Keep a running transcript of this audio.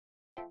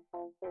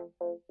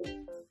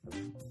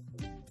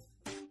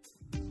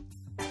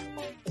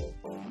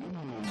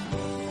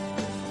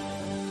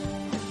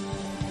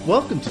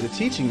Welcome to the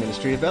teaching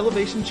ministry of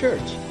Elevation Church.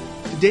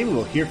 Today we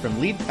will hear from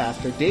lead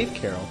pastor Dave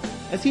Carroll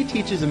as he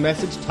teaches a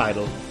message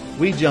titled,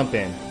 We Jump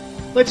In.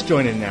 Let's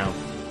join in now.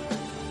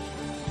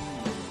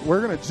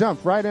 We're going to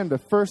jump right into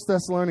 1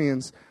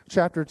 Thessalonians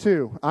chapter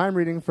 2. I'm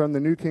reading from the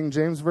New King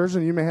James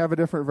Version. You may have a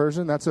different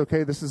version. That's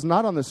okay. This is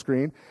not on the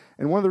screen.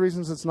 And one of the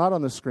reasons it's not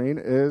on the screen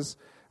is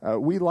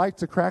we like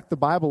to crack the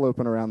Bible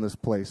open around this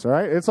place, all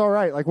right? It's all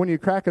right. Like when you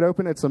crack it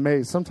open, it's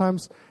amazing.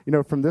 Sometimes,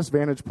 from this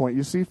vantage point,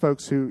 you see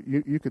folks who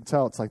you could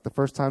tell it's like the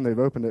first time they've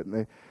opened it,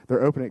 and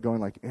they're opening it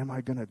going like, am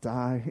I going to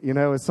die?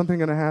 Is something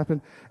going to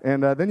happen?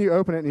 And then you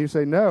open it and you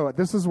say, no,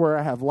 this is where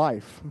I have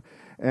life.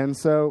 And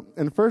so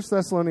in 1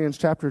 Thessalonians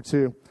chapter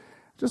 2,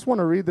 just want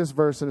to read this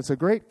verse, and it's a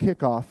great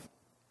kickoff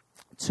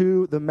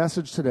to the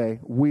message today,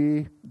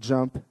 We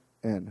Jump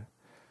In.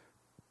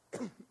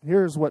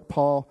 Here's what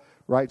Paul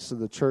writes to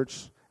the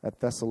church at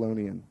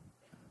Thessalonian.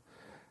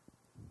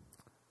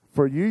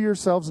 For you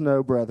yourselves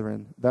know,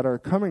 brethren, that our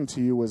coming to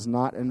you was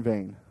not in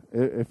vain.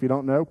 If you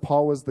don't know,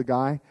 Paul was the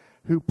guy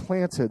who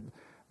planted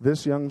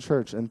this young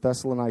church in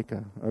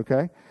Thessalonica,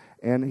 okay?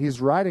 And he's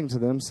writing to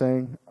them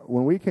saying,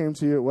 when we came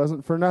to you, it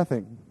wasn't for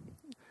nothing.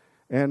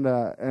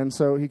 And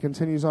so he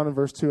continues on in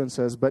verse 2 and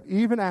says, but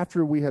even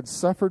after we had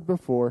suffered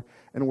before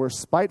and were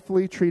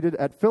spitefully treated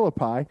at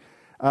Philippi,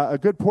 a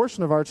good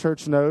portion of our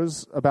church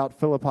knows about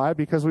Philippi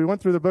because we went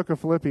through the book of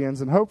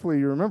Philippians, and hopefully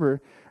you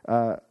remember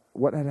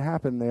what had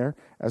happened there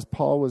as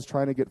Paul was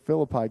trying to get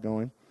Philippi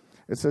going.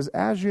 It says,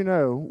 as you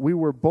know, we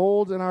were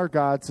bold in our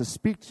God to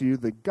speak to you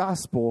the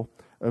gospel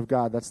of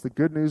God. That's the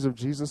good news of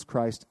Jesus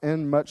Christ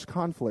in much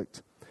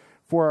conflict.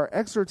 For our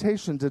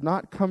exhortation did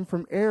not come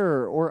from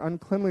error or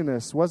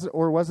uncleanliness, was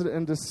it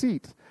in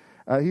deceit?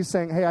 He's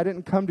saying, hey, I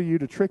didn't come to you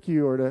to trick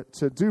you or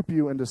to dupe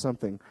you into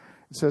something.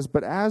 It says,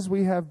 but as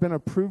we have been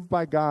approved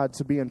by God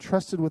to be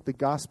entrusted with the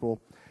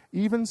gospel,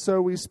 even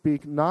so we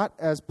speak not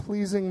as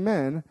pleasing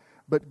men,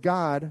 but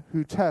God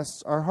who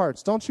tests our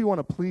hearts. Don't you want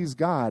to please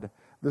God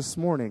this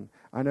morning?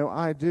 I know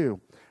I do.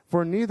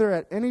 For neither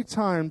at any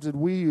time did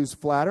we use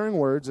flattering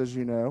words, as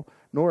you know,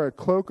 nor a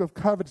cloak of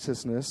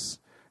covetousness.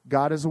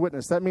 God is a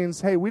witness. That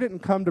means, hey, we didn't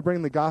come to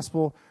bring the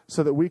gospel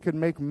so that we could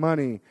make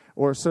money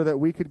or so that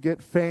we could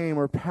get fame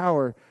or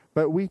power,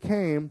 but we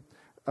came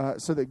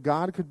so that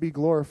God could be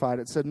glorified.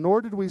 It said,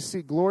 nor did we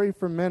seek glory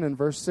from men in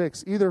verse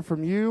 6, either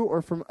from you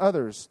or from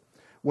others,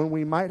 when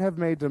we might have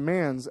made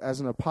demands as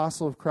an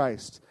apostle of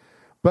Christ.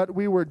 But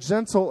we were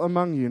gentle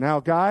among you. Now,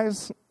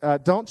 guys,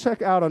 don't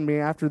check out on me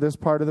after this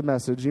part of the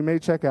message. You may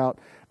check out,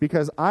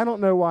 because I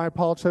don't know why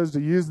Paul chose to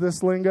use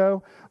this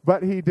lingo,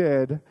 but he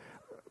did.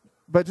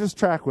 But just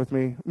track with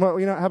me. Well,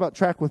 how about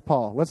track with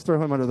Paul? Let's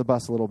throw him under the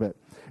bus a little bit.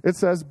 It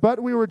says,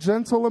 but we were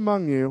gentle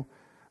among you,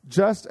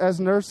 just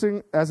as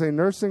a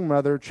nursing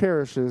mother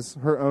cherishes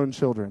her own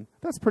children.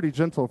 That's pretty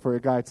gentle for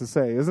a guy to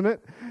say, isn't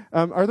it?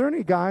 Are there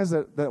any guys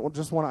that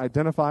just want to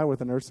identify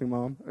with a nursing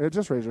mom?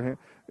 Just raise your hand.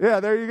 Yeah,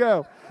 there you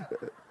go.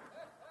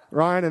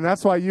 Ryan, and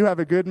that's why you have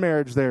a good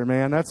marriage there,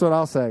 man. That's what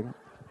I'll say.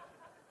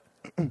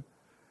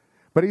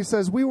 But he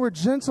says, we were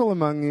gentle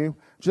among you,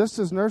 just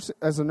as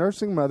a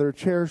nursing mother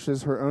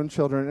cherishes her own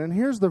children. And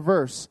here's the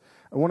verse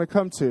I want to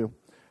come to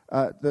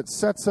that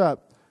sets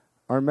up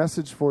our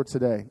message for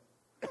today.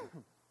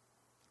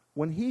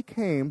 When he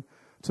came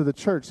to the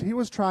church, he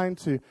was trying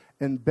to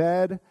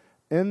embed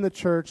in the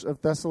church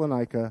of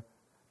Thessalonica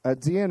a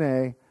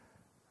DNA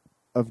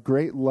of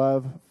great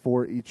love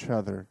for each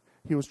other.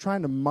 He was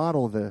trying to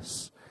model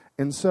this.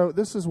 And so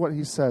this is what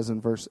he says in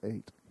verse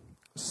 8.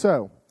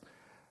 So,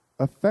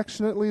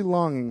 affectionately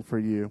longing for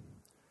you,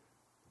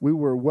 we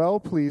were well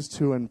pleased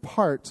to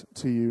impart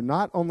to you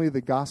not only the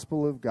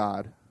gospel of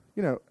God.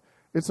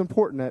 It's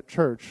important at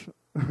church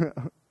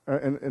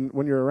and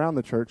when you're around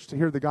the church to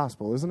hear the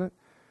gospel, isn't it?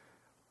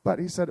 But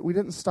he said we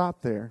didn't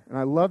stop there. And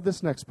I love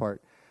this next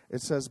part.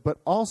 It says, but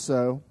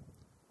also,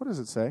 what does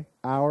it say?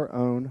 Our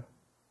own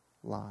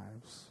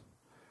lives.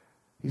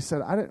 He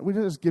said, we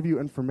didn't just give you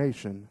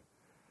information.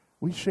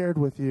 We shared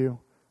with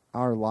you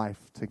our life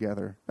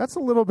together. That's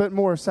a little bit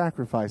more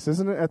sacrifice,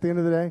 isn't it, at the end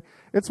of the day?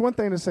 It's one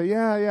thing to say,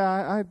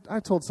 I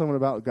told someone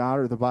about God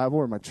or the Bible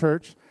or my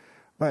church,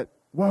 but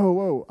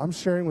whoa, I'm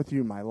sharing with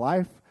you my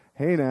life.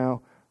 Hey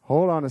now,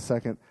 hold on a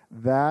second.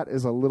 That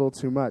is a little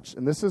too much.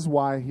 And this is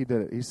why he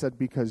did it. He said,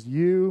 because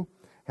you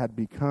had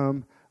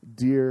become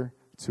dear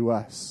to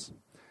us.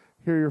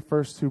 Here are your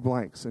first two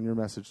blanks in your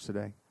message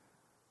today.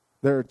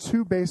 There are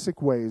two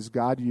basic ways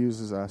God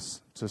uses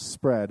us to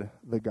spread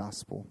the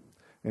gospel.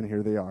 And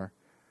here they are.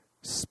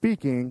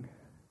 Speaking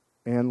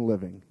and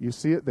living. You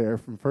see it there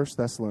from 1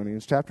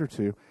 Thessalonians chapter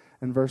 2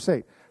 and verse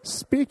 8.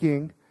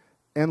 Speaking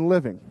and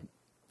living.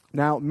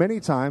 Now, many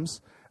times,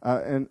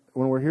 and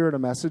when we're hearing a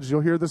message,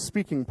 you'll hear the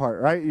speaking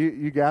part, right?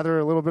 You gather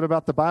a little bit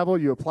about the Bible,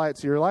 you apply it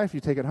to your life, you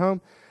take it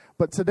home.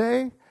 But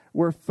today,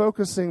 we're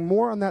focusing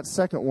more on that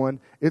second one.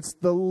 It's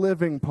the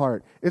living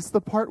part. It's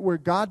the part where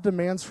God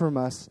demands from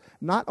us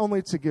not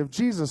only to give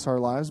Jesus our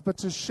lives, but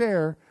to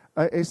share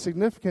a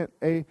significant,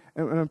 an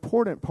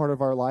important part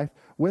of our life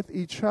with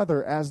each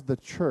other as the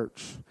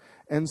church.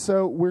 And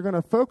so we're going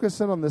to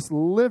focus in on this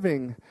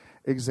living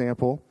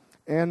example.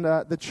 And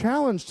the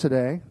challenge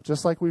today,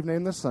 just like we've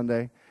named this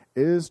Sunday,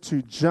 is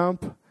to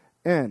jump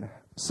in.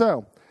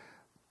 So,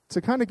 to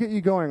kind of get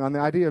you going on the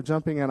idea of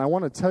jumping in, I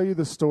want to tell you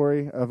the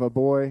story of a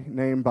boy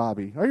named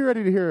Bobby. Are you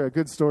ready to hear a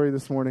good story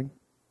this morning?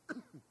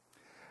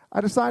 I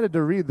decided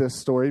to read this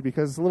story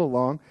because it's a little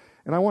long,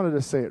 and I wanted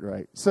to say it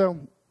right. So,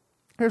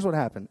 here's what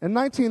happened. In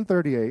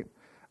 1938,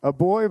 a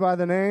boy by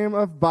the name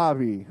of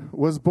Bobby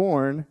was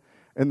born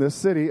in the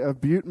city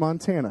of Butte,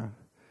 Montana.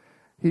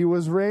 He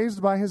was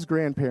raised by his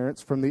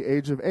grandparents from the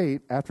age of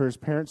 8 after his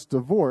parents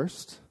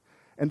divorced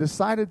and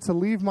decided to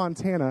leave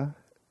Montana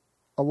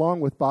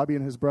along with Bobby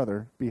and his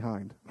brother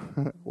behind.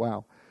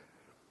 Wow.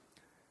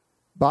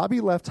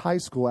 Bobby left high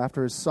school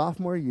after his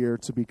sophomore year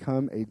to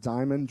become a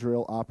diamond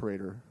drill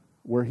operator,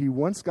 where he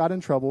once got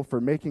in trouble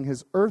for making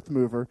his earth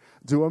mover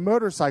do a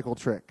motorcycle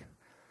trick.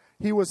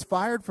 He was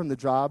fired from the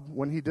job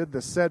when he did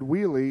the said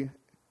wheelie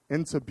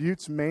into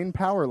Butte's main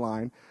power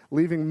line,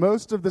 leaving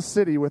most of the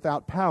city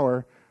without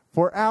power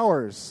for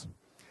hours.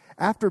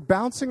 After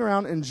bouncing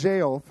around in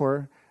jail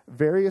for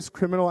various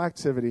criminal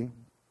activity,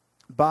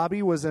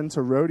 Bobby was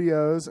into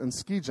rodeos and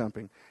ski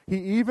jumping. He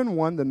even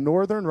won the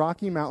Northern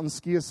Rocky Mountain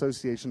Ski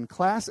Association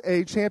Class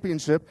A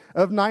Championship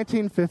of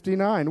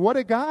 1959. What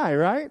a guy,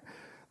 right?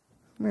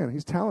 Man,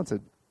 he's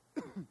talented.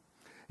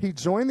 He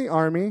joined the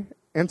Army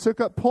and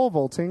took up pole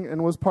vaulting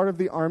and was part of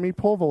the Army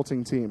pole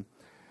vaulting team.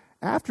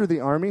 After the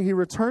Army, he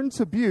returned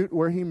to Butte,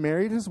 where he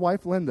married his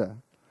wife, Linda.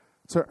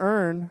 To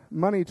earn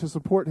money to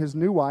support his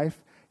new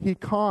wife, he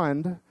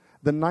conned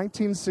the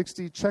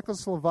 1960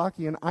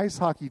 Czechoslovakian ice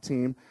hockey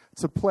team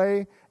to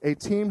play a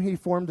team he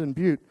formed in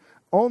Butte,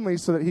 only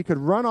so that he could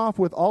run off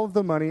with all of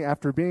the money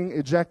after being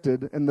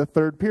ejected in the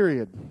third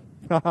period.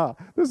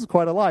 This is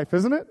quite a life,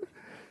 isn't it?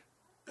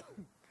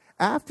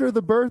 After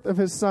the birth of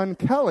his son,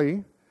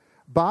 Kelly,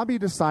 Bobby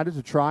decided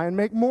to try and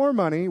make more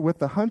money with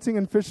the hunting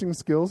and fishing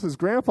skills his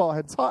grandpa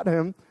had taught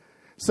him,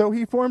 so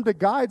he formed a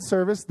guide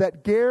service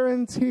that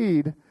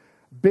guaranteed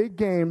big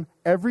game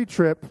every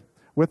trip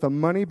with a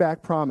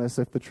money-back promise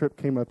if the trip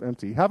came up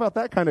empty. How about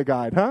that kind of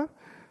guide, huh?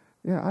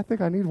 Yeah, I think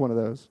I need one of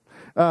those.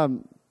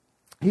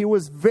 He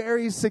was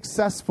very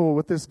successful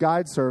with this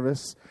guide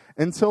service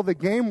until the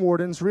game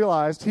wardens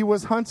realized he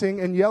was hunting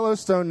in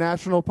Yellowstone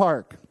National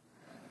Park.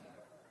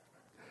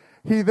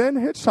 He then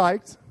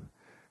hitchhiked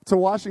to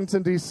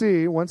Washington,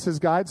 D.C. once his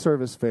guide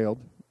service failed.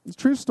 It's a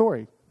true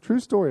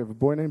story of a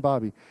boy named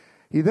Bobby.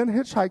 He then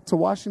hitchhiked to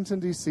Washington,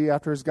 D.C.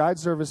 after his guide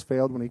service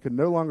failed when he could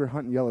no longer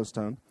hunt in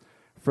Yellowstone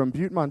from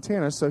Butte,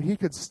 Montana, so he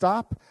could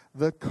stop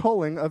the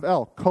culling of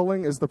elk.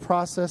 Culling is the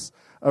process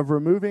of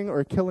removing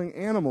or killing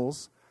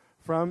animals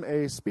from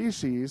a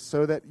species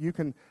so that you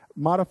can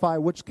modify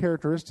which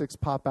characteristics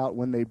pop out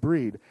when they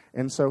breed.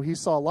 And so he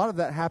saw a lot of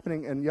that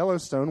happening in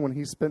Yellowstone when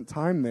he spent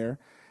time there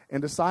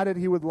and decided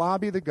he would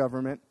lobby the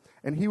government,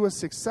 and he was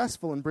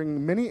successful in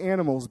bringing many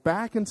animals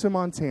back into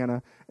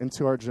Montana,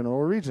 into our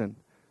general region.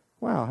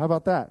 Wow, how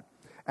about that?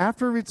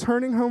 After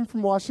returning home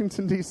from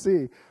Washington,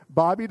 D.C.,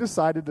 Bobby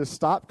decided to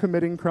stop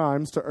committing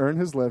crimes to earn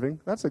his living.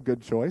 That's a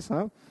good choice,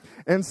 huh?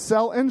 And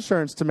sell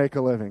insurance to make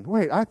a living.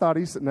 Wait, I thought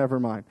he said, never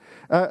mind.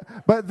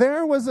 But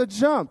there was a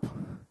jump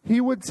he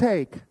would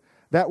take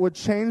that would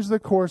change the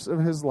course of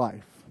his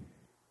life.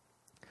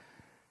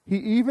 He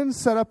even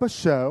set up a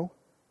show,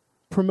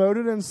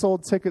 promoted and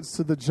sold tickets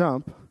to the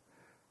jump.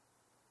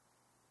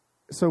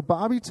 So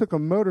Bobby took a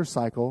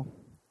motorcycle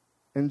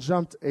and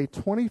jumped a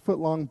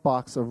 20-foot-long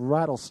box of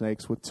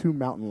rattlesnakes with 2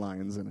 mountain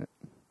lions in it,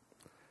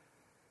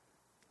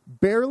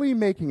 barely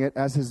making it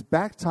as his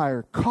back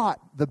tire caught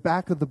the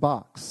back of the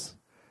box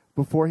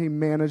before he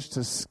managed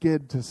to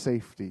skid to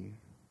safety.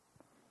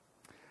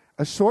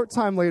 A short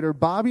time later,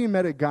 Bobby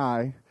met a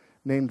guy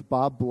named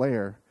Bob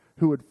Blair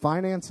who would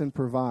finance and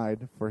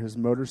provide for his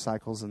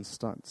motorcycles and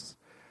stunts.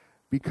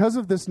 Because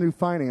of this new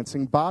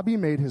financing, Bobby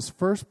made his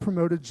first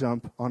promoted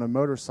jump on a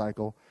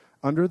motorcycle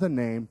under the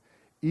name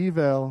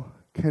Evel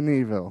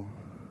Knievel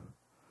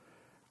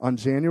on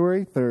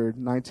January 3rd,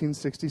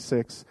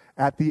 1966,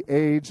 at the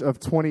age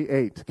of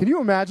 28. Can you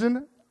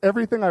imagine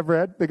everything I've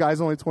read? The guy's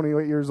only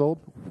 28 years old.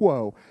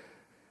 Whoa.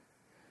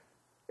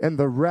 And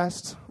the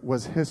rest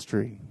was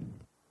history.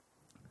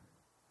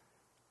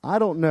 I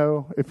don't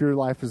know if your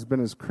life has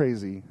been as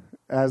crazy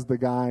as the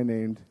guy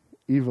named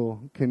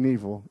Evel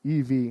Knievel,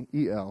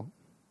 E-V-E-L.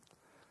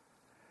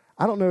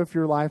 I don't know if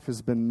your life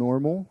has been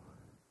normal,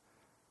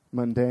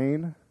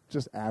 mundane,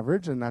 just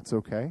average, and that's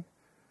okay.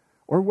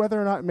 Or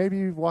whether or not maybe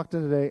you've walked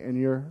in today and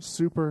you're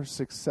super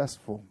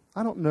successful.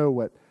 I don't know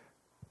what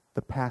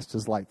the past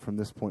is like from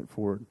this point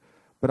forward.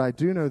 But I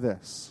do know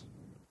this.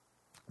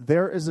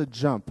 There is a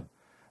jump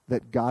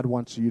that God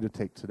wants you to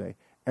take today.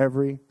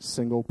 Every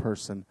single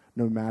person,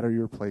 no matter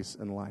your place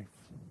in life.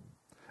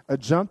 A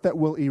jump that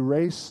will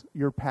erase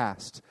your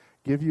past,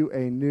 give you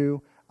a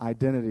new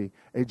identity.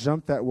 A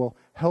jump that will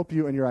help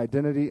you in your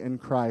identity in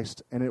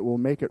Christ, and it will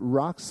make it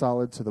rock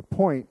solid to the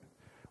point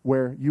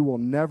where you will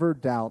never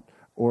doubt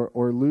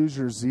or lose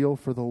your zeal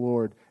for the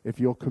Lord if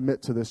you'll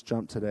commit to this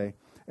jump today.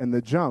 And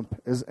the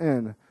jump is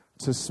in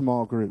to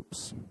small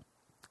groups.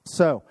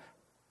 So,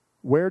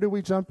 where do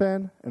we jump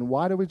in and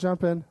why do we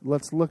jump in?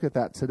 Let's look at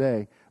that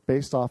today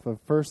based off of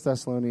 1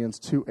 Thessalonians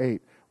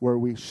 2:8, where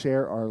we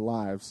share our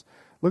lives.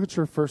 Look at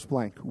your first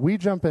blank. We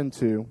jump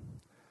into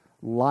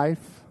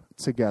life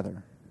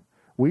together.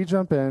 We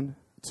jump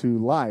into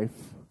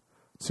life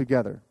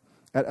together.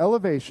 At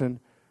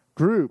Elevation,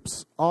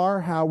 groups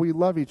are how we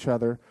love each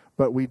other,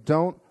 but we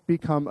don't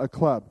become a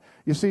club.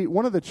 You see,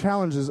 one of the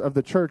challenges of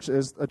the church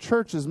is a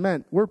church is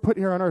meant, we're put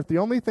here on earth. The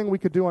only thing we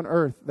could do on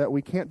earth that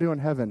we can't do in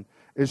heaven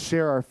is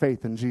share our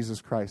faith in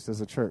Jesus Christ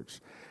as a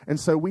church. And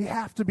so we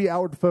have to be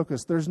outward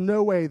focused. There's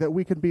no way that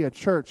we can be a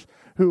church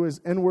who is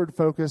inward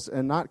focused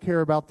and not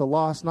care about the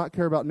lost, not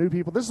care about new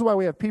people. This is why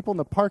we have people in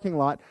the parking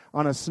lot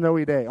on a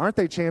snowy day. Aren't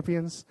they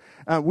champions?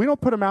 We don't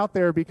put them out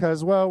there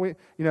because, well,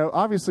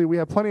 obviously we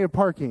have plenty of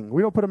parking.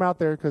 We don't put them out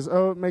there because,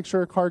 make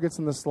sure a car gets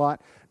in the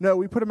slot. No,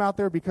 we put them out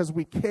there because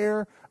we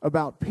care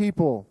about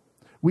people.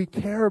 We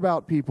care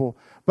about people.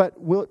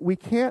 But we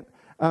can't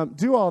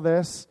do all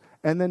this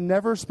and then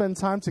never spend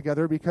time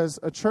together, because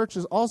a church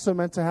is also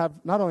meant to have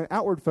not only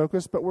outward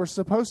focus, but we're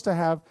supposed to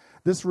have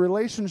this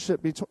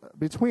relationship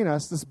between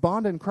us, this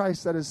bond in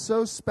Christ that is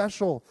so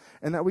special,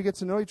 and that we get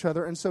to know each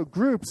other. And so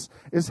groups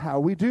is how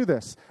we do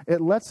this.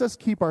 It lets us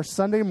keep our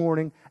Sunday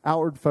morning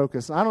outward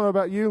focus. I don't know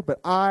about you,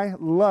 but I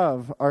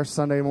love our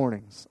Sunday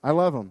mornings. I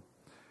love them.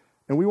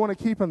 And we want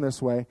to keep them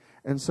this way.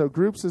 And so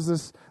groups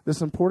is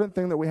this important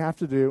thing that we have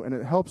to do, and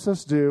it helps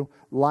us do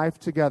life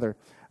together.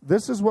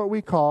 This is what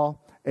we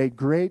call a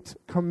great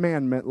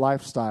commandment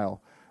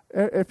lifestyle.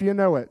 If you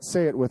know it,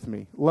 say it with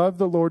me. Love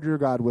the Lord your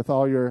God with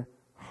all your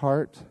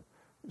heart,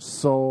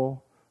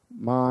 soul,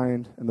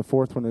 mind, and the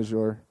fourth one is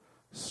your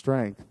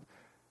strength.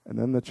 And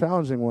then the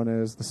challenging one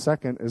is, the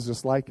second is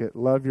just like it.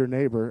 Love your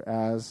neighbor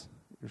as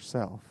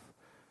yourself.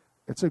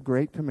 It's a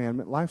great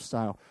commandment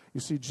lifestyle.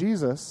 You see,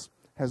 Jesus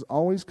has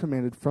always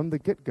commanded from the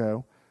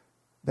get-go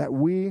that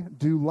we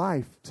do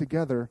life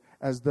together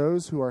as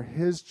those who are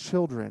his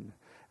children.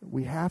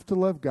 We have to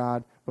love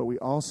God, but we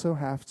also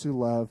have to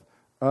love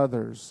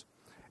others.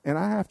 And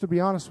I have to be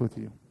honest with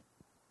you.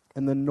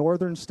 In the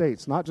northern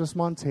states, not just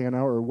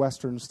Montana or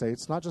western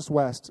states, not just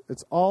west,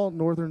 it's all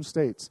northern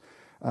states.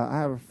 I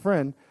have a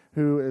friend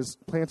who is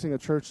planting a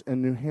church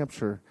in New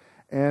Hampshire,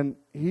 and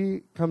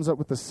he comes up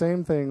with the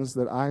same things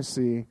that I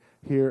see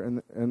here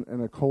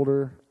in a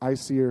colder,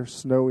 icier,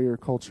 snowier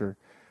culture.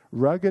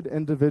 Rugged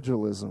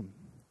individualism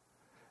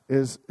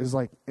is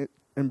like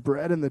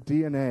inbred in the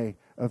DNA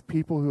of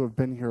people who have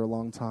been here a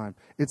long time.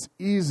 It's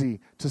easy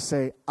to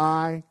say,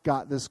 I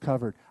got this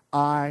covered.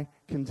 I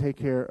can take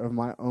care of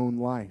my own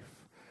life.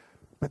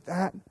 But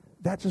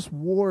that just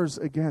wars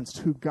against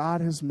who God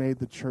has made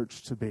the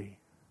church to be.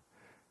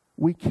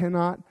 We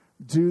cannot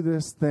do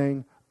this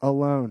thing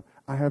alone.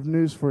 I have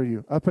news for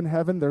you. Up in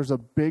heaven, there's a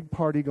big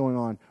party going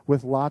on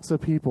with lots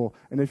of people.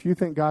 And if you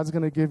think God's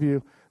going to give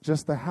you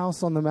just the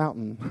house on the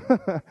mountain,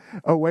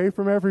 away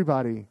from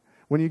everybody,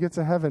 when you get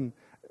to heaven,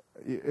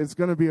 it's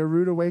going to be a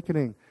rude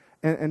awakening.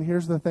 And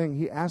here's the thing.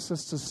 He asks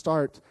us to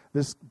start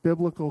this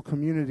biblical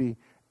community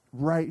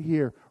right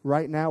here,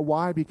 right now.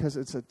 Why? Because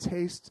it's a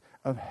taste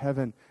of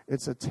heaven.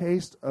 It's a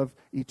taste of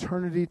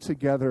eternity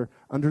together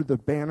under the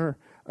banner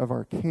of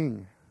our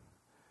King.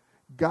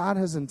 God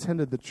has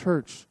intended the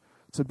church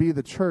to be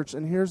the church.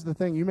 And here's the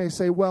thing. You may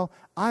say, well,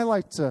 I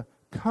like to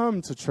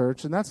come to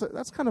church. And that's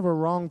kind of a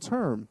wrong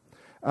term.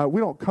 We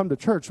don't come to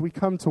church. We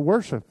come to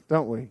worship,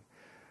 don't we?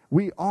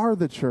 We are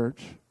the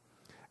church.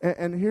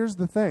 And here's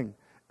the thing.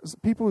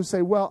 People who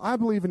say, well, I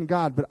believe in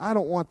God, but I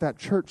don't want that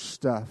church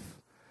stuff.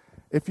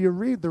 If you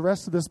read the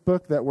rest of this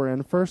book that we're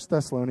in, 1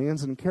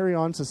 Thessalonians, and carry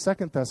on to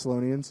 2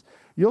 Thessalonians,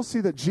 you'll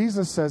see that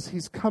Jesus says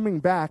he's coming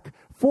back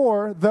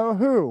for the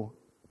who?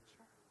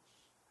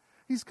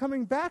 He's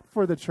coming back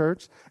for the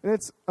church. And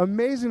it's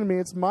amazing to me.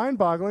 It's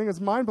mind-boggling.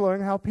 It's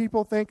mind-blowing how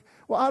people think,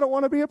 well, I don't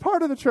want to be a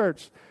part of the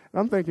church. And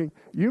I'm thinking,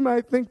 you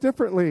might think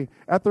differently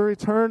at the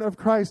return of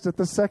Christ, at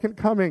the second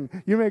coming.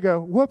 You may go,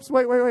 whoops,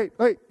 wait,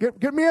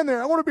 get me in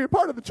there. I want to be a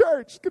part of the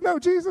church. No,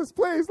 Jesus,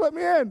 please let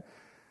me in.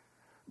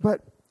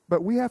 But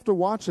we have to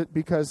watch it,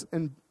 because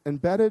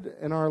embedded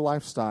in our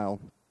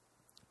lifestyle,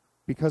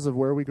 because of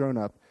where we've grown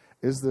up,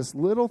 is this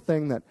little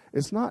thing that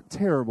is not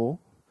terrible.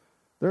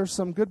 There are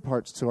some good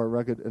parts to our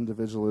rugged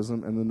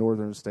individualism in the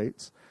northern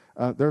states.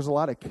 There's a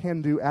lot of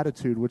can-do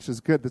attitude, which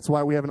is good. That's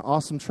why we have an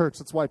awesome church.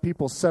 That's why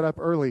people set up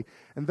early.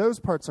 And those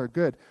parts are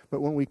good.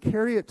 But when we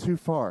carry it too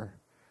far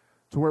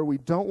to where we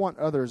don't want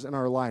others in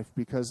our life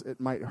because it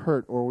might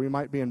hurt, or we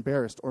might be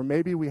embarrassed, or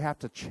maybe we have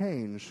to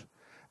change,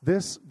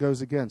 this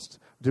goes against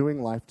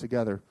doing life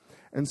together.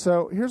 And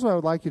so here's what I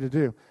would like you to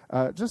do.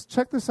 Just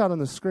check this out on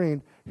the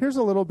screen. Here's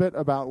a little bit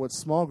about what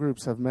small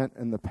groups have meant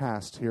in the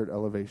past here at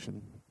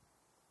Elevation.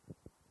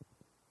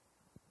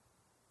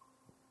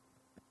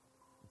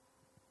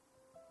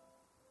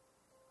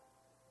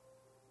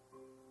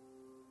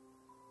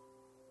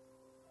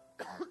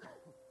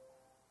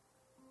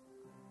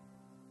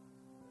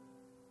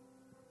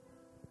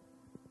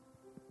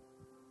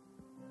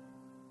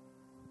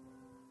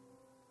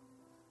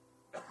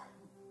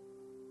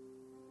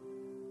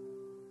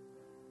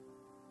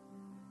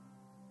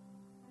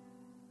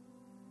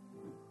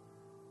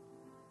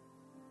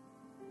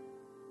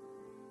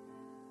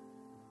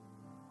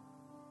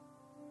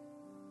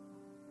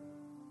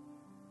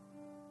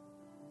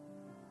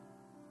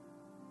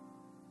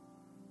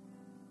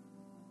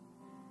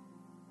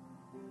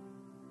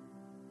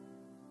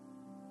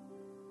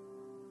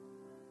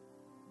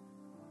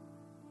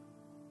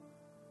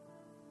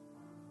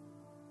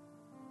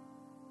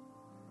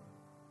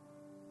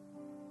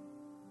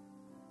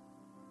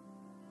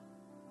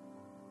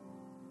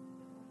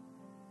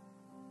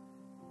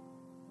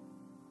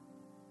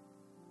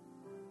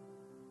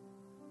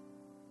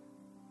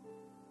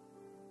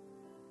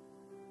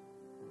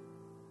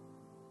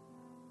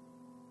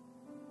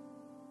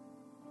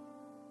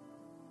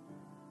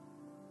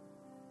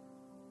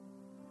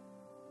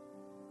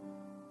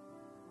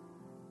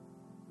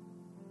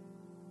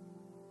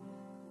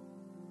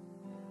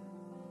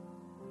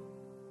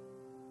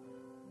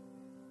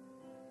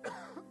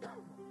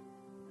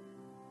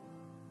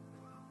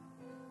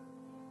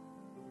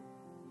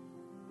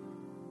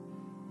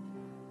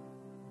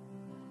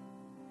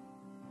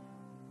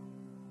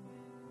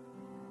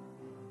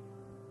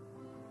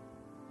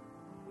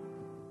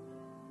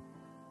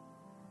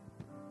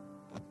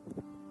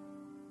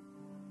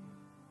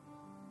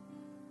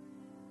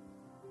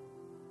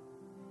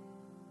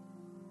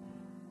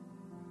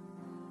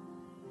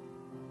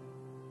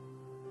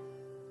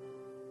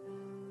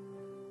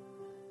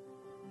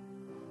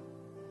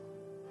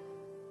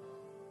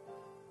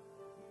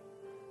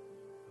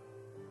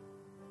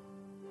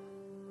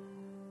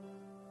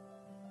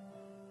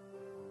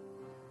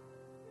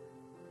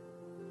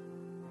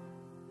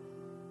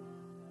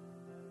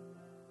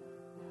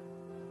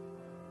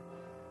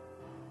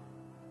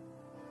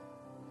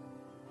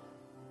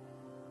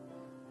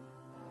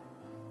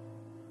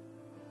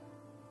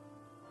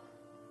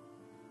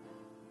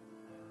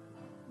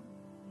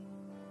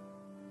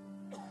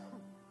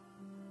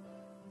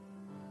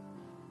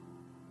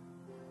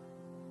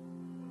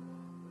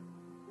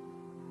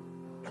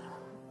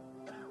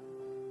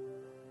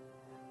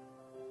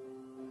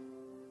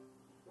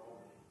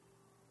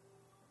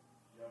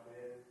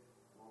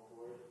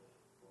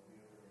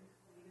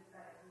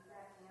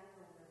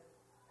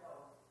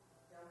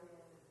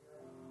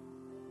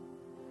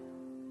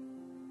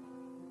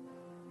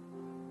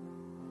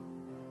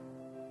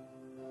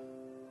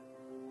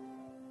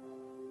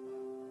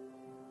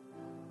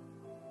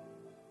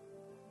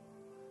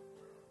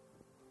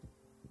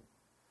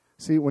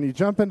 See, when you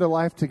jump into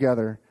life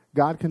together,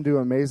 God can do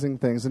amazing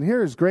things. And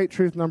here is great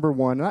truth number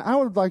one. And I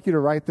would like you to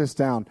write this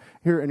down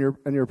here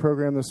in your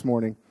program this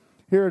morning.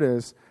 Here it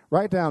is.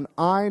 Write down,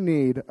 I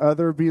need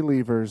other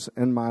believers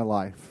in my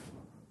life.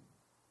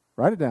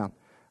 Write it down.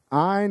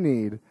 I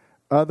need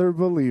other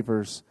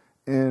believers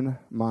in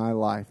my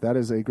life. That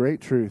is a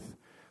great truth.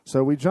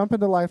 So we jump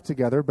into life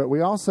together, but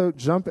we also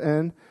jump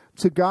in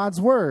to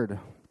God's Word.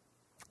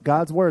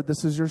 God's Word,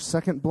 this is your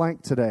second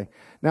blank today.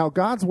 Now,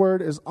 God's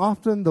Word is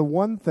often the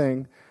one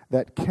thing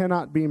that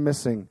cannot be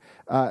missing.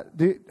 Have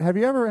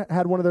you ever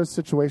had one of those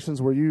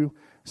situations where you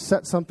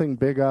set something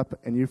big up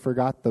and you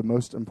forgot the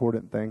most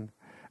important thing?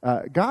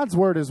 God's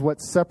Word is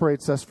what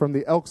separates us from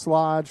the Elks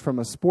Lodge, from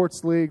a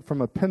sports league, from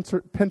a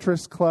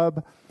Pinterest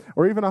club,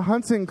 or even a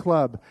hunting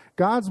club.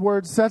 God's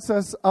Word sets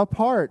us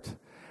apart,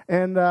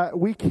 and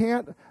we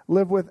can't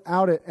live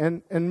without it.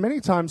 And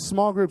many times,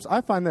 small groups, I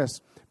find this,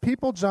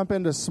 people jump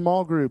into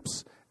small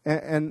groups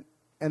and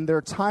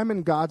their time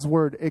in God's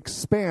Word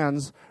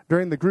expands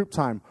during the group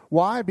time.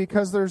 Why?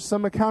 Because there's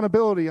some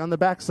accountability on the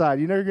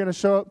backside. You know you're going to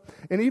show up.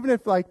 And even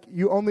if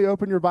you only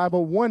open your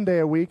Bible one day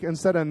a week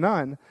instead of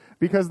none,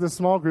 because the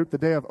small group, the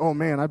day of, oh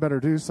man, I better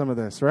do some of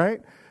this,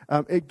 right?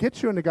 It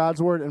gets you into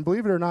God's Word. And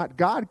believe it or not,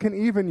 God can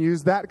even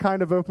use that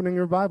kind of opening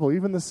your Bible,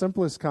 even the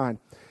simplest kind.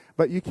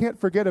 But you can't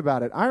forget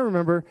about it. I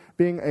remember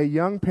being a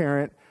young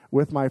parent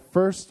with my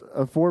first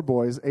of 4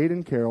 boys,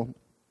 Aiden Carroll,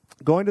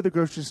 going to the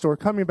grocery store,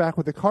 coming back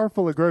with a car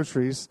full of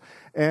groceries,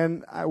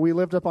 and we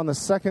lived up on the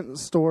second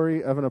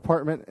story of an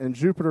apartment in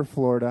Jupiter,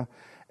 Florida.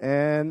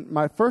 And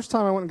my first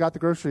time I went and got the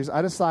groceries,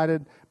 I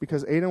decided,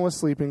 because Aiden was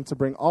sleeping, to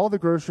bring all the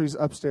groceries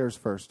upstairs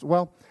first.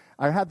 Well,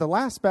 I had the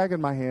last bag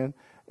in my hand,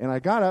 and I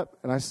got up,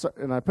 and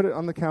I put it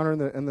on the counter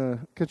in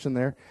the kitchen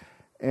there,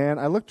 and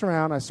I looked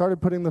around, I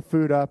started putting the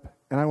food up,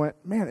 and I went,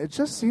 man, it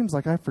just seems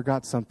like I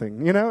forgot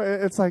something. You know,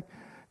 it's like,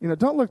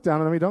 don't look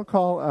down on me. Don't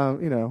call,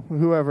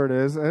 whoever it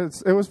is.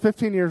 It was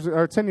 10 years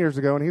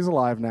ago, and he's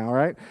alive now,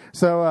 right?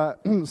 So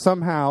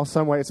somehow,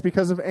 some way, it's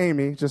because of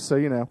Amy, just so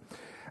you know.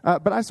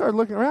 But I started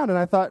looking around, and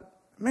I thought,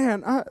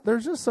 man,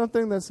 there's just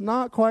something that's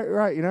not quite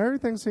right.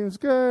 Everything seems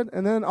good.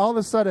 And then all of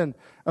a sudden,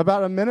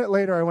 about a minute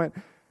later, I went,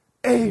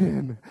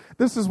 Aiden,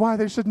 this is why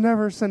they should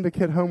never send a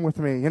kid home with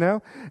me,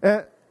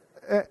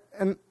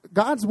 And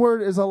God's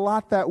Word is a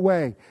lot that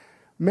way.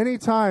 Many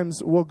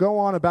times we'll go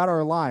on about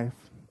our life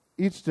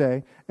each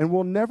day, and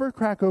we'll never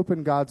crack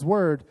open God's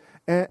Word,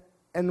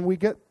 and we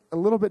get a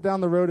little bit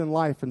down the road in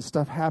life, and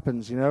stuff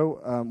happens,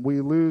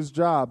 we lose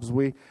jobs,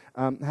 we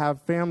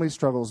have family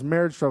struggles,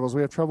 marriage struggles,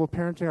 we have trouble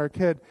parenting our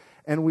kid,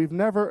 and we've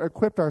never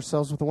equipped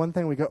ourselves with the one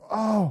thing. We go,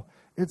 oh,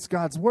 it's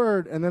God's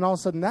Word, and then all of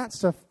a sudden that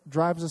stuff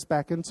drives us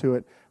back into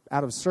it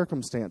out of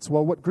circumstance.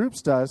 Well, what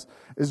groups does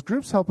is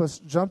groups help us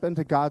jump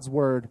into God's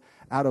Word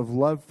out of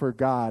love for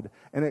God,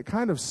 and it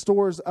kind of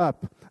stores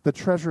up the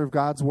treasure of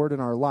God's Word in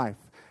our life.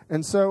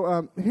 And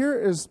so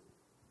here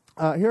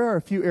are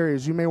a few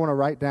areas you may want to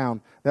write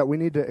down that we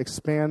need to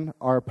expand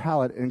our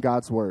palate in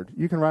God's Word.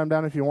 You can write them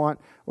down if you want,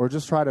 or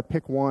just try to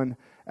pick one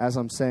as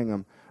I'm saying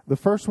them. The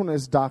first one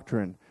is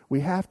doctrine.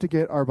 We have to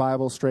get our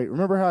Bible straight.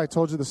 Remember how I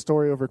told you the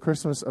story over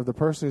Christmas of the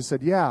person who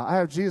said, yeah, I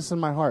have Jesus in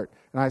my heart.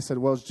 And I said,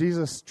 well, is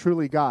Jesus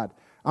truly God?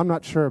 I'm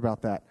not sure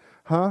about that.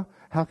 Huh?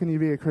 How can you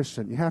be a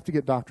Christian? You have to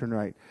get doctrine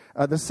right.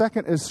 The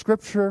second is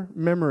Scripture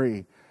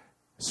memory.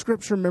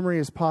 Scripture memory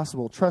is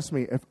possible. Trust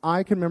me, if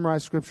I can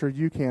memorize Scripture,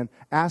 you can.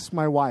 Ask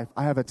my wife.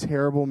 I have a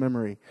terrible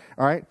memory.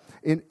 All right?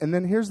 And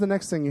then here's the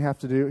next thing you have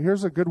to do.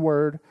 Here's a good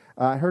word.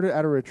 I heard it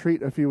at a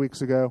retreat a few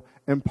weeks ago.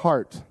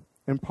 Impart.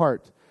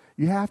 Impart.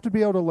 You have to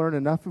be able to learn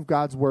enough of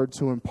God's Word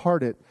to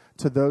impart it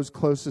to those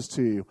closest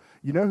to you.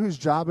 You know whose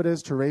job it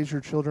is to raise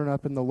your children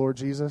up in the Lord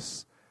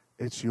Jesus?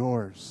 It's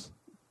yours.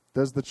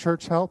 Does the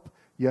church help?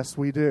 Yes,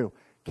 we do.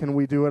 Can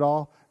we do it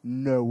all?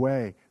 No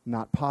way.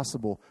 Not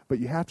possible. But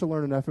you have to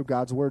learn enough of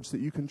God's Word so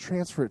that you can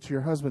transfer it to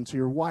your husband, to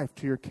your wife,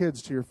 to your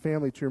kids, to your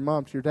family, to your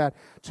mom, to your dad,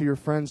 to your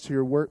friends, to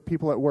your work,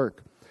 people at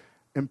work.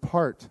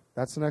 Impart.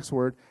 That's the next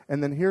word.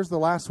 And then here's the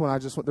last one.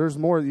 There's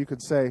more that you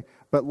could say,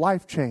 but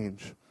life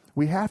change.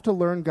 We have to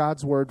learn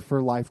God's Word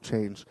for life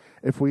change.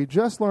 If we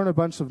just learn a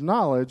bunch of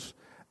knowledge,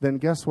 then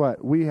guess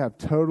what? We have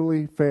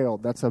totally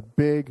failed. That's a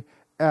big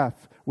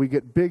F. We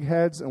get big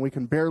heads and we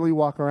can barely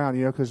walk around,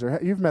 because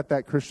you've met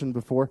that Christian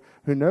before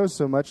who knows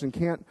so much and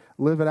can't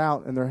live it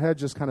out, and their head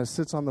just kind of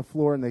sits on the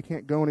floor and they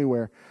can't go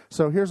anywhere.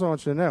 So here's what I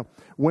want you to know.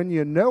 When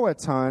you know a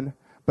ton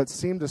but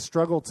seem to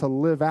struggle to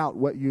live out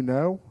what you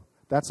know,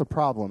 that's a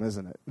problem,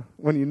 isn't it?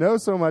 When you know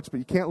so much but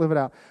you can't live it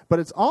out. But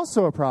it's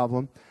also a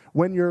problem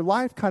when your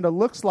life kind of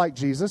looks like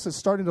Jesus, it's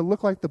starting to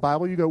look like the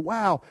Bible. You go,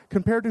 wow,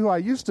 compared to who I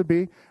used to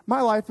be,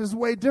 my life is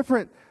way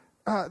different.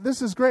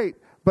 This is great.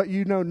 But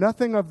you know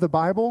nothing of the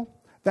Bible.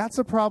 That's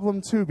a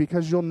problem too,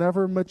 because you'll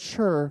never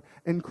mature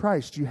in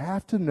Christ. You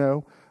have to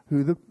know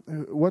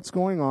what's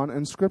going on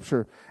in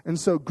Scripture. And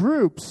so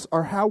groups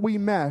are how we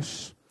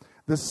mesh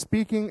the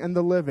speaking and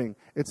the living.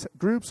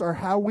 Groups are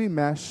how we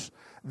mesh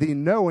the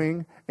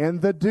knowing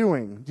and the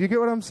doing. Do you get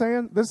what I'm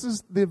saying? This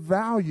is the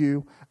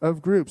value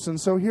of groups. And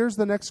so here's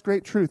the next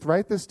great truth.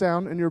 Write this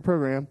down in your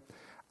program.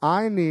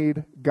 I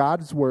need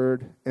God's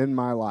word in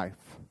my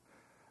life.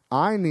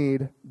 I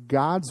need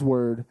God's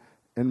word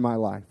in my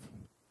life.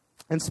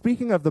 And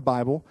speaking of the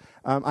Bible,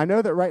 I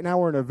know that right now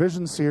we're in a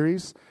vision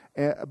series,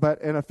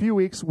 but in a few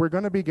weeks we're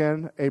going to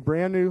begin a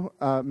brand new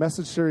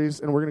message series,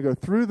 and we're going to go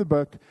through the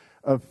book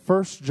of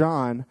 1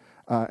 John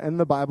in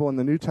the Bible, in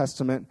the New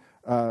Testament,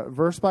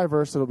 verse by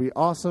verse. It'll be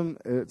awesome.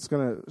 It's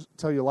going to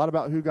tell you a lot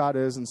about who God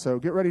is, and so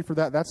get ready for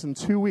that. That's in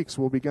 2 weeks.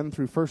 We'll begin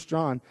through 1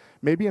 John.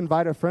 Maybe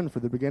invite a friend for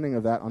the beginning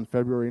of that on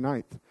February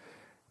 9th.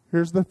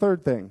 Here's the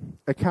third thing,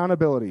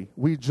 accountability.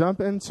 We jump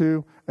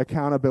into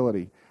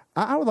accountability.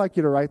 I would like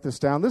you to write this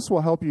down. This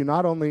will help you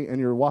not only in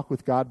your walk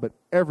with God, but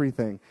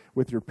everything,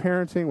 with your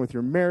parenting, with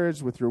your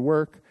marriage, with your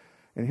work.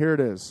 And here it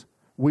is.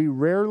 We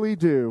rarely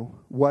do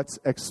what's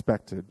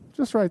expected.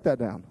 Just write that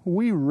down.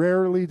 We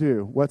rarely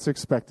do what's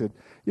expected.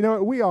 You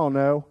know, we all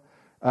know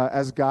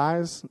as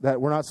guys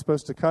that we're not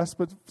supposed to cuss,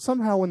 but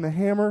somehow when the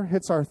hammer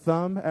hits our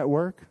thumb at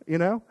work, you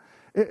know,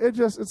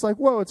 it's like,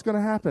 whoa, it's going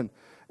to happen.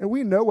 And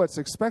we know what's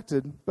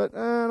expected, but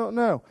I don't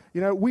know.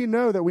 You know, we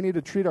know that we need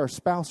to treat our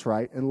spouse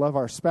right and love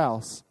our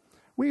spouse.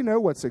 We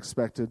know what's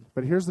expected,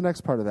 but here's the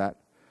next part of that.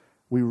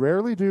 We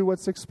rarely do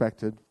what's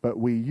expected, but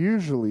we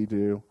usually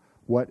do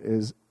what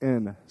is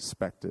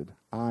inspected.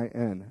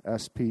 INSPECTED.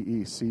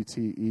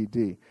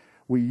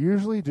 We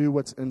usually do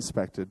what's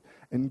inspected.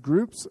 And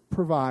groups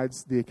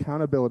provides the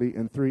accountability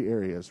in 3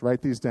 areas.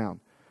 Write these down.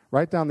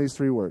 Write down these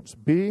 3 words.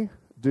 Be,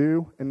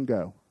 do, and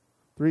go.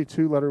 3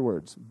 2-letter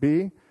words.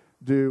 Be,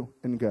 do,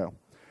 and go.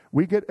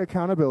 We get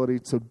accountability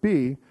to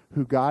be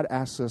who God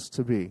asks us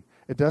to be.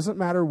 It doesn't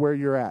matter where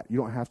you're at. You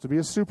don't have to be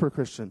a super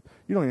Christian.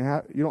 You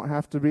don't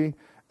have to be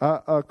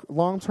a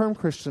long-term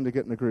Christian to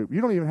get in a group. You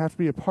don't even have to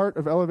be a part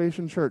of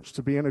Elevation Church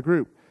to be in a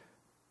group.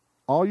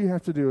 All you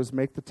have to do is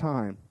make the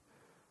time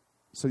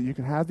so you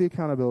can have the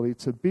accountability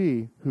to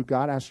be who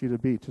God asks you to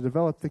be, to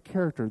develop the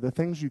character, the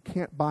things you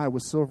can't buy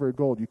with silver and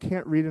gold. You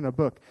can't read in a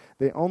book.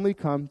 They only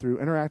come through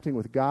interacting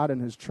with God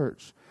and His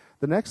church.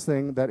 The next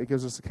thing that it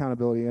gives us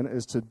accountability in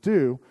is to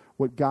do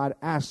what God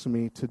asks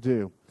me to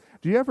do.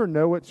 Do you ever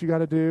know what you got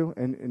to do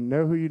and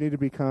know who you need to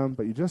become,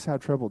 but you just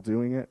have trouble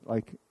doing it?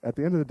 Like, at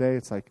the end of the day,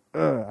 it's like,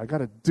 I got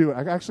to do it.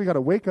 I actually got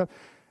to wake up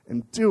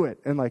and do it.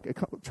 And, like,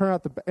 turn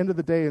out the end of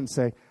the day and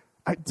say,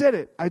 I did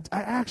it. I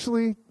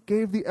actually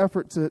gave the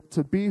effort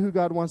to be who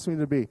God wants me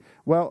to be.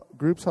 Well,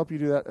 groups help you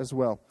do that as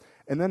well.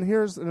 And then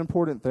here's an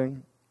important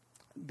thing.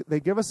 They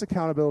give us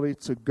accountability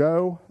to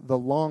go the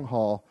long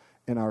haul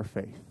in our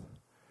faith.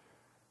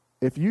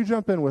 If you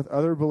jump in with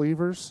other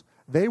believers,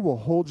 they will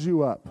hold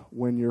you up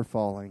when you're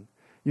falling.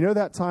 You know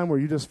that time where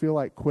you just feel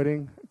like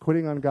quitting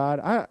on God?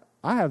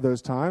 I have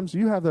those times.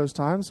 You have those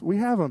times. We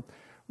have them.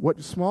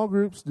 What small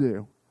groups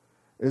do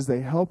is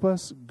they help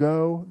us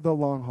go the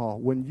long haul.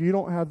 When you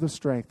don't have the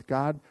strength,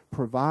 God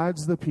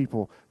provides the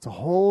people to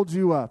hold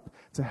you up,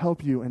 to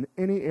help you in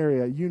any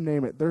area, you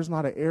name it. There's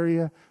not an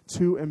area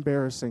too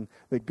embarrassing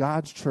that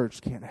God's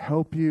church can't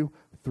help you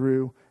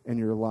through in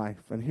your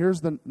life. And here's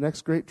the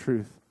next great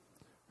truth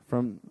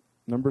from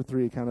number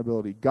 3,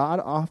 accountability. God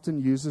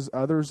often uses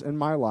others in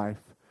my life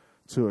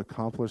to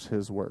accomplish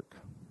His work.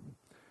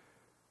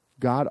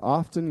 God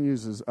often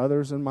uses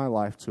others in my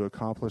life to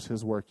accomplish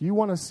His work. You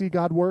want to see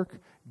God work?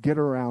 Get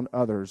around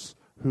others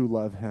who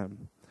love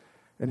Him.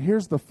 And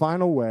here's the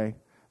final way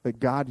that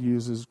God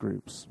uses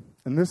groups.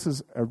 And this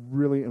is a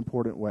really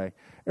important way.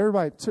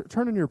 Everybody,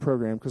 turn in your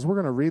program because we're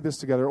going to read this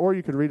together, or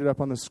you could read it up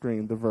on the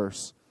screen, the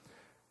verse.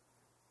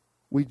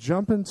 We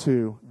jump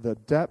into the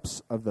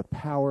depths of the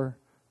power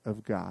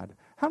of God.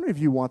 How many of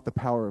you want the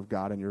power of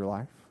God in your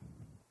life?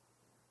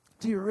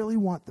 Do you really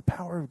want the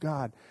power of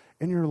God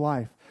in your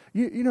life?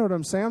 You know what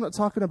I'm saying? I'm not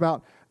talking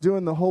about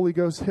doing the Holy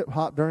Ghost hip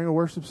hop during a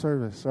worship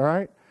service, all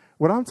right?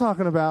 What I'm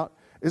talking about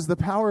is the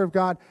power of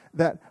God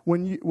that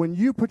when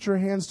you put your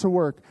hands to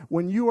work,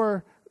 when you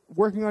are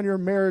working on your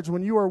marriage,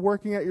 when you are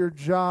working at your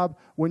job,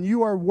 when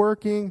you are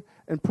working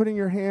and putting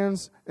your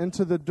hands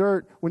into the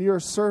dirt, when you are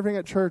serving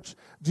at church,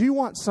 do you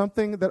want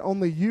something that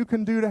only you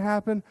can do to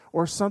happen,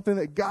 or something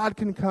that God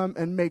can come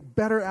and make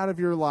better out of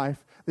your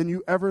life than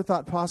you ever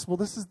thought possible?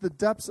 This is the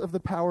depths of the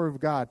power of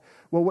God.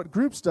 Well, what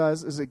groups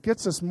does is it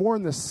gets us more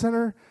in the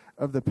center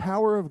of the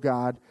power of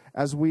God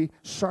as we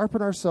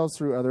sharpen ourselves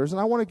through others.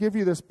 And I want to give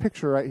you this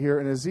picture right here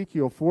in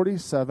Ezekiel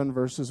 47,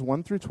 verses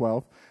 1 through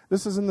 12.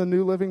 This is in the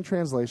New Living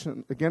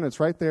Translation. Again, it's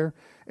right there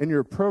in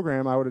your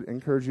program I would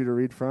encourage you to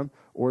read from,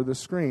 or the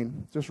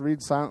screen. Just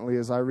read silently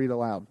as I read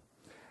aloud.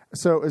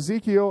 So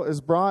Ezekiel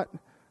is brought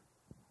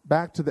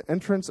back to the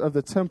entrance of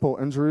the temple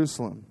in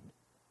Jerusalem.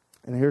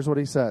 And here's what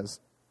he says.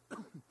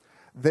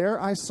 There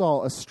I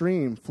saw a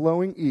stream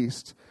flowing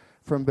east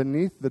from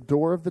beneath the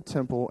door of the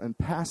temple and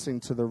passing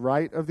to the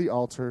right of the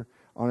altar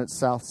on its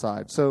south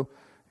side. So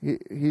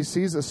he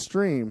sees a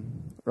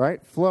stream,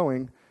 right,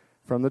 flowing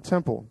from the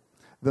temple.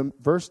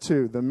 Verse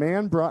 2, the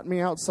man brought me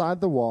outside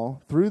the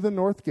wall through the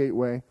north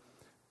gateway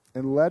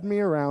and led me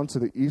around to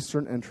the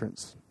eastern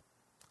entrance.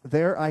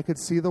 There I could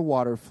see the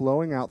water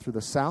flowing out through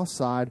the south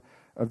side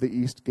of the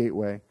east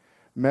gateway.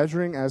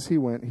 Measuring as he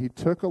went, he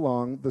took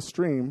along the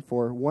stream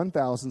for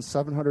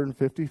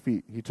 1,750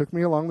 feet. He took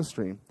me along the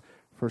stream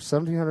for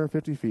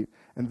 1,750 feet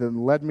and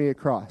then led me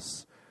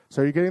across.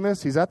 So are you getting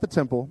this? He's at the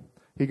temple.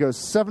 He goes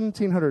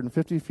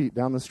 1,750 feet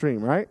down the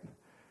stream, right?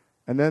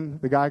 And then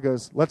the guy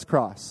goes, let's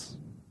cross.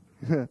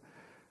 So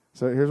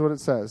here's what it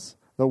says.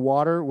 The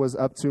water was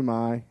up to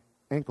my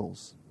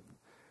ankles.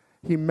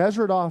 He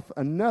measured off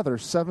another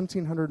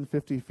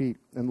 1,750 feet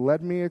and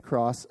led me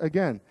across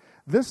again.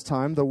 This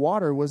time, the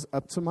water was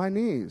up to my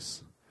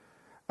knees.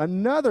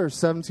 Another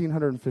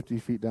 1,750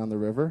 feet down the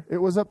river, it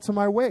was up to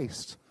my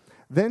waist.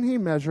 Then he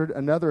measured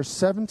another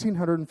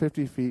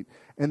 1,750 feet,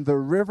 and the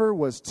river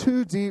was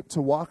too deep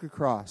to walk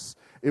across.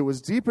 It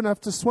was deep enough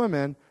to swim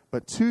in,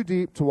 but too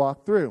deep to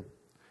walk through.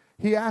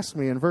 He asked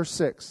me in verse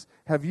 6,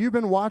 have you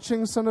been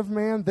watching, Son of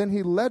Man? Then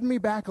he led me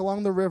back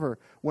along the river.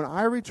 When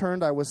I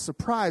returned, I was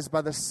surprised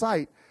by the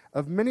sight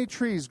of many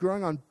trees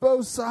growing on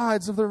both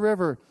sides of the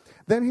river.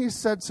 Then he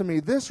said to me,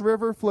 this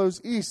river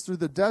flows east through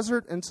the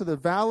desert into the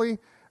valley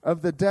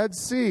of the Dead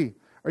Sea.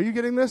 Are you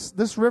getting this?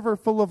 This river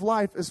full of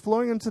life is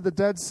flowing into the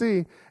Dead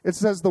Sea. It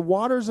says the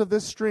waters of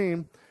this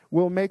stream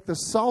will make the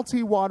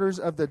salty waters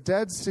of the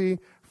Dead Sea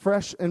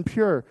fresh and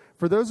pure.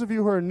 For those of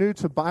you who are new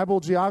to Bible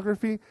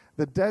geography,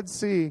 the Dead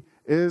Sea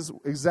is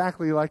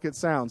exactly like it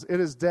sounds. It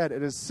is dead.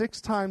 It is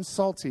 6 times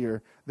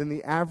saltier than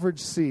the average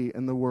sea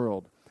in the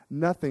world.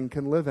 Nothing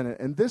can live in it.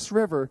 And this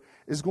river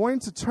is going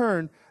to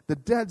turn the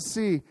Dead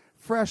Sea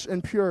fresh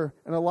and pure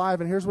and alive.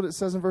 And here's what it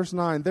says in verse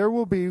 9. There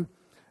will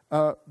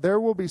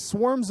be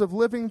swarms of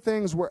living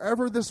things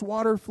wherever this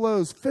water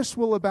flows. Fish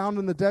will abound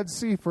in the Dead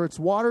Sea, for its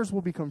waters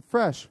will become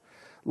fresh.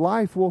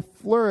 Life will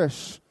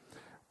flourish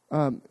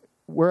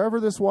wherever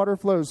this water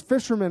flows.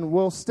 Fishermen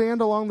will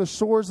stand along the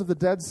shores of the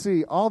Dead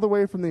Sea, all the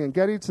way from the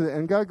En-Gedi to the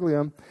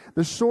En-Guglium.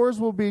 The shores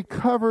will be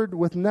covered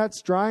with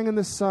nets drying in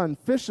the sun.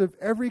 Fish of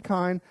every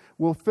kind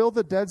will fill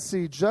the Dead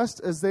Sea,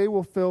 just as they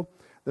will fill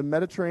the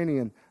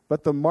Mediterranean.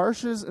 But the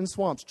marshes and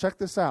swamps, check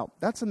this out.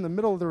 That's in the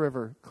middle of the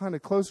river, kind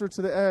of closer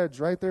to the edge,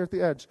 right there at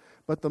the edge.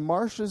 But the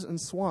marshes and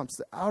swamps,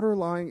 the outer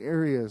lying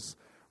areas,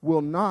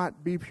 will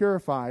not be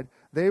purified.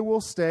 They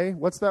will stay,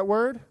 what's that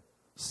word?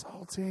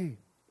 Salty.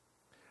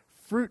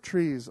 Fruit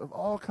trees of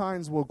all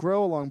kinds will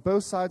grow along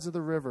both sides of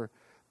the river.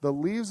 The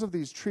leaves of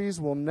these trees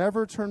will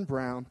never turn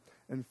brown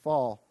and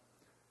fall,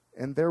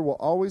 and there will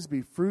always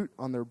be fruit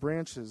on their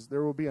branches.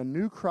 There will be a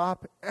new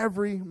crop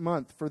every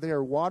month, for they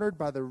are watered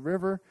by the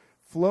river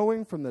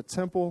flowing from the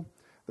temple.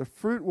 The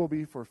fruit will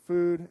be for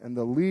food, and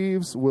the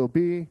leaves will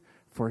be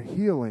for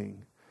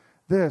healing.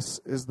 This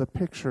is the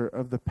picture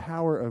of the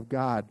power of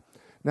God.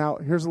 Now,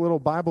 here's a little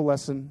Bible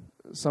lesson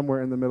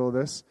somewhere in the middle of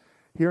this.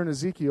 Here in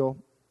Ezekiel,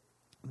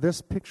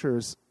 this picture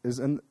is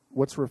in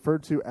what's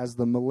referred to as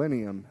the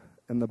millennium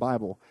in the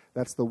Bible.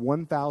 That's the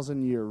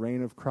 1,000-year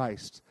reign of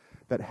Christ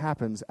that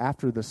happens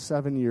after the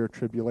 7-year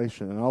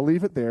tribulation. And I'll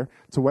leave it there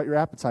to whet your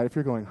appetite. If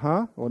you're going,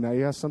 huh? Well, now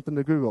you have something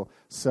to Google.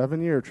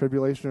 7-year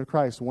tribulation of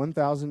Christ,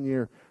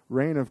 1,000-year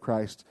reign of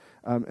Christ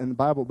in the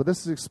Bible. But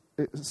this is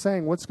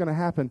saying what's going to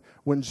happen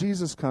when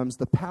Jesus comes.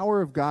 The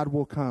power of God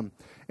will come.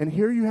 And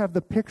here you have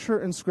the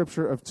picture in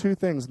Scripture of 2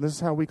 things. And this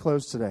is how we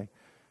close today.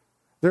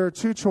 There are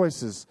 2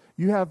 choices.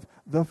 You have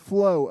the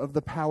flow of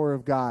the power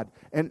of God.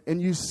 And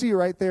you see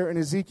right there in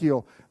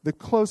Ezekiel, the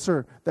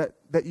closer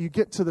that you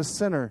get to the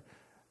center,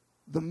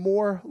 the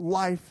more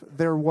life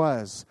there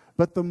was.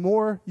 But the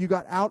more you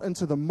got out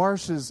into the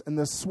marshes and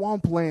the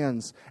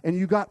swamplands, and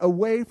you got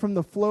away from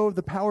the flow of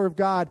the power of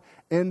God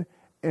in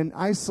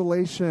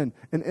isolation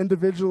and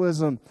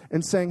individualism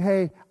and saying,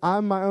 hey,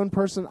 I'm my own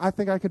person, I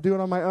think I could do it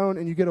on my own,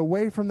 and you get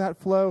away from that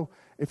flow.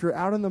 If you're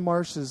out in the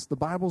marshes, the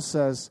Bible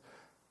says,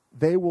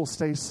 they will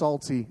stay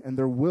salty, and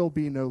there will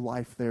be no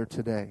life there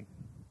today.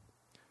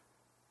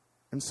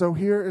 And so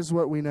here is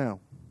what we know.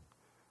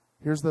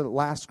 Here's the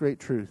last great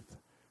truth.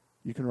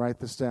 You can write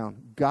this down.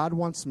 God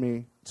wants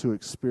me to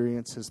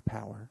experience His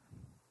power.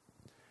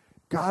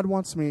 God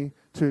wants me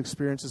to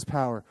experience His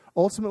power.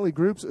 Ultimately,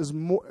 groups is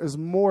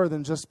more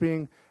than just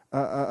being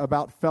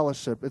about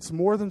fellowship. It's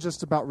more than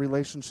just about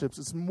relationships.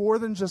 It's more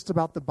than just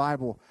about the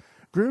Bible.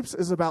 Groups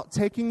is about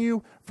taking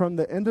you from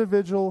the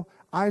individual,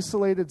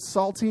 isolated,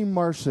 salty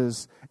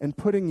marshes and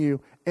putting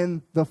you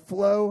in the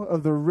flow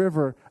of the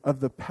river of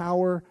the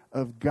power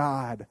of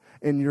God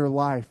in your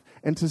life.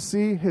 And to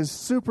see His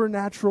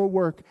supernatural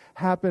work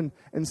happen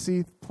and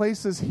see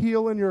places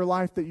heal in your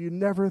life that you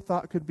never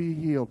thought could be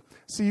healed.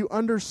 See you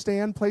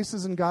understand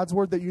places in God's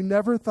Word that you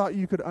never thought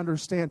you could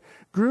understand.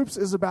 Groups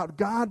is about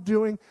God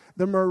doing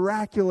the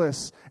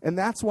miraculous. And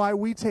that's why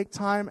we take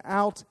time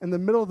out in the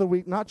middle of the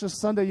week, not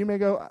just Sunday. You may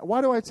go,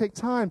 why do I take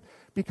time?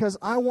 Because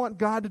I want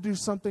God to do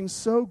something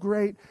so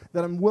great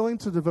that I'm willing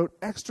to devote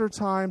extra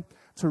time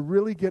to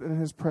really get in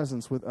His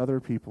presence with other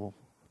people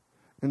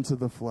into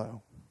the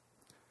flow.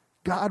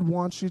 God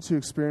wants you to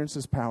experience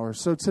His power.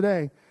 So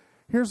today,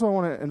 here's what I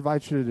want to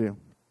invite you to do.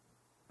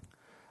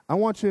 I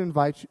want to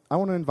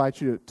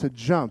invite you to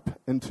jump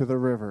into the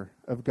river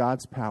of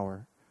God's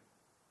power.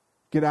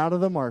 Get out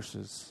of the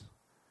marshes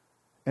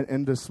and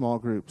into small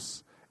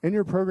groups. In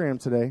your program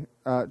today,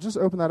 just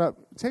open that up.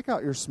 Take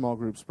out your small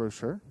groups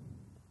brochure.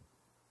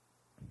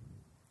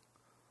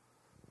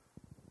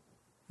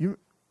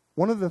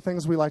 One of the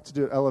things we like to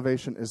do at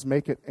Elevation is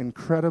make it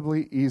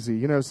incredibly easy.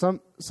 You know, some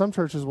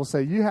churches will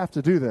say, you have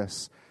to do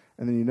this,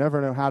 and then you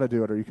never know how to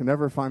do it, or you can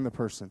never find the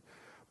person.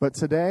 But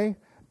today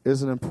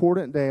is an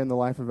important day in the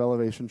life of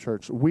Elevation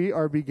Church. We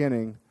are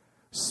beginning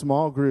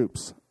small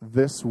groups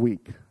this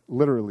week,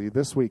 literally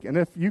this week. And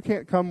if you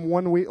can't come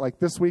 1 week, like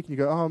this week, you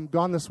go, oh, I'm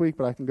gone this week,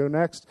 but I can go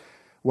next.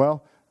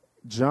 Well,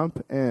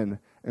 jump in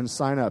and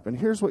sign up. And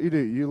here's what you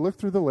do. You look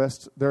through the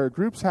list. There are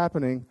groups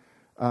happening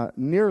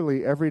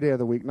nearly every day of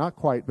the week, not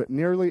quite, but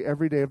nearly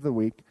every day of the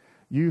week.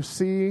 You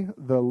see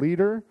the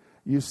leader,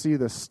 you see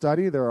the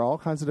study. There are all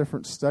kinds of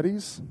different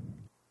studies.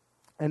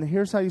 And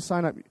here's how you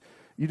sign up.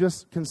 You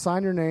just can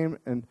sign your name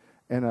and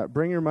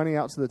bring your money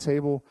out to the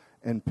table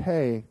and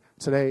pay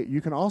today.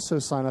 You can also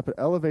sign up at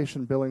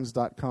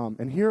elevationbillings.com.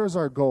 And here is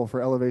our goal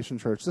for Elevation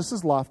Church. This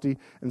is lofty,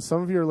 and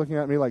some of you are looking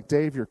at me like,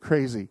 Dave, you're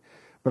crazy.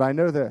 But I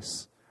know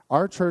this.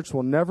 Our church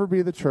will never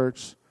be the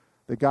church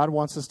that God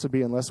wants us to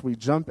be unless we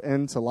jump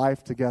into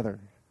life together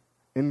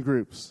in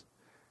groups.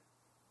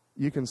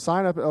 You can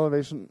sign up at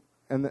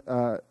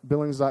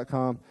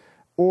elevationbillings.com,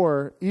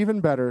 or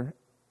even better,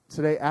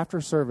 today after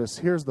service,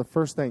 here's the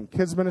first thing.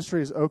 Kids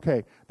ministry is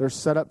okay. They're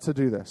set up to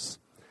do this.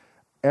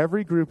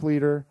 Every group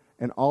leader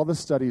and all the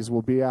studies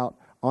will be out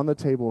on the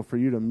table for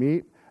you to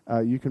meet.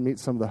 You can meet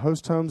some of the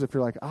host homes. If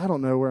you're like, I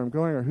don't know where I'm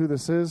going or who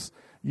this is,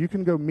 you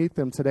can go meet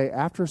them today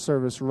after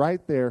service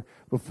right there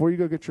before you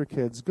go get your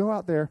kids. Go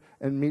out there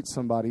and meet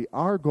somebody.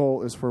 Our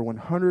goal is for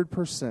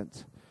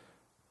 100%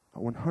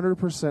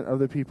 of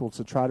the people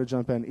to try to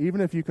jump in, even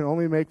if you can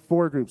only make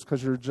 4 groups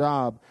because your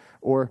job,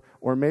 or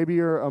maybe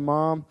you're a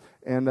mom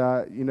and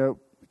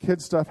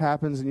kid stuff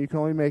happens and you can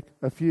only make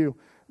a few.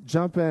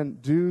 Jump in,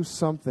 do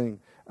something.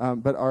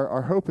 But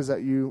our hope is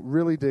that you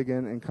really dig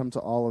in and come to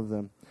all of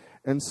them.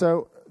 And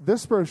so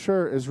this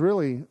brochure is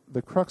really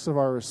the crux of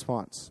our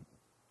response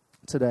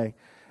today.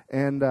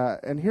 And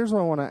here's what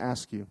I want to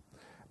ask you.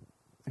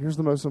 Here's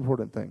the most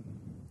important thing.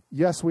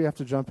 Yes, we have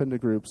to jump into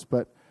groups,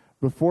 but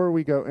before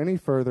we go any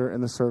further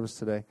in the service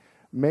today,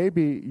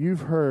 maybe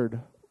you've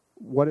heard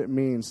what it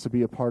means to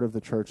be a part of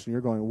the church, and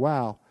you're going,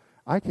 wow,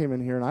 I came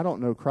in here and I don't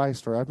know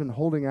Christ, or I've been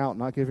holding out,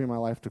 not giving my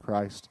life to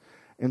Christ.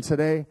 And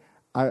today,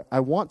 I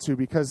want to,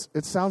 because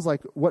it sounds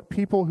like what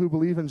people who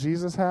believe in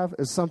Jesus have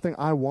is something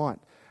I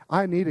want.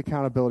 I need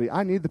accountability.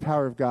 I need the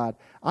power of God.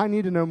 I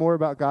need to know more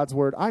about God's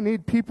word. I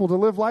need people to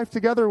live life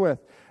together with.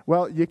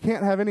 Well, you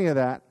can't have any of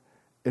that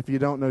if you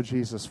don't know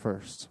Jesus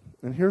first.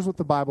 And here's what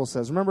the Bible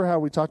says. Remember how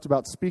we talked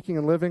about speaking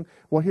and living?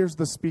 Well, here's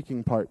the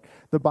speaking part.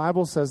 The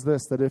Bible says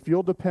this, that if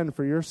you'll depend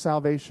for your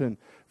salvation,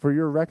 for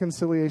your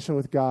reconciliation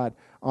with God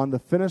on the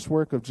finished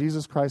work of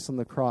Jesus Christ on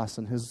the cross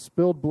and his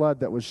spilled blood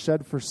that was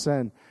shed for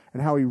sin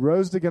and how he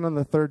rose again on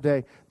the third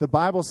day, the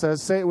Bible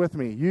says, say it with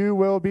me, you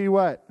will be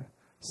what?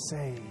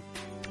 Saved.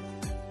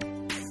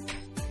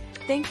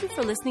 Thank you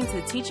for listening to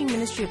the teaching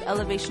ministry of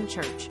Elevation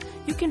Church.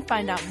 You can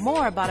find out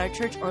more about our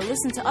church or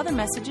listen to other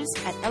messages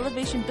at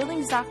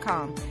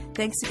elevationbillings.com.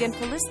 Thanks again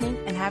for listening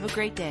and have a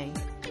great day.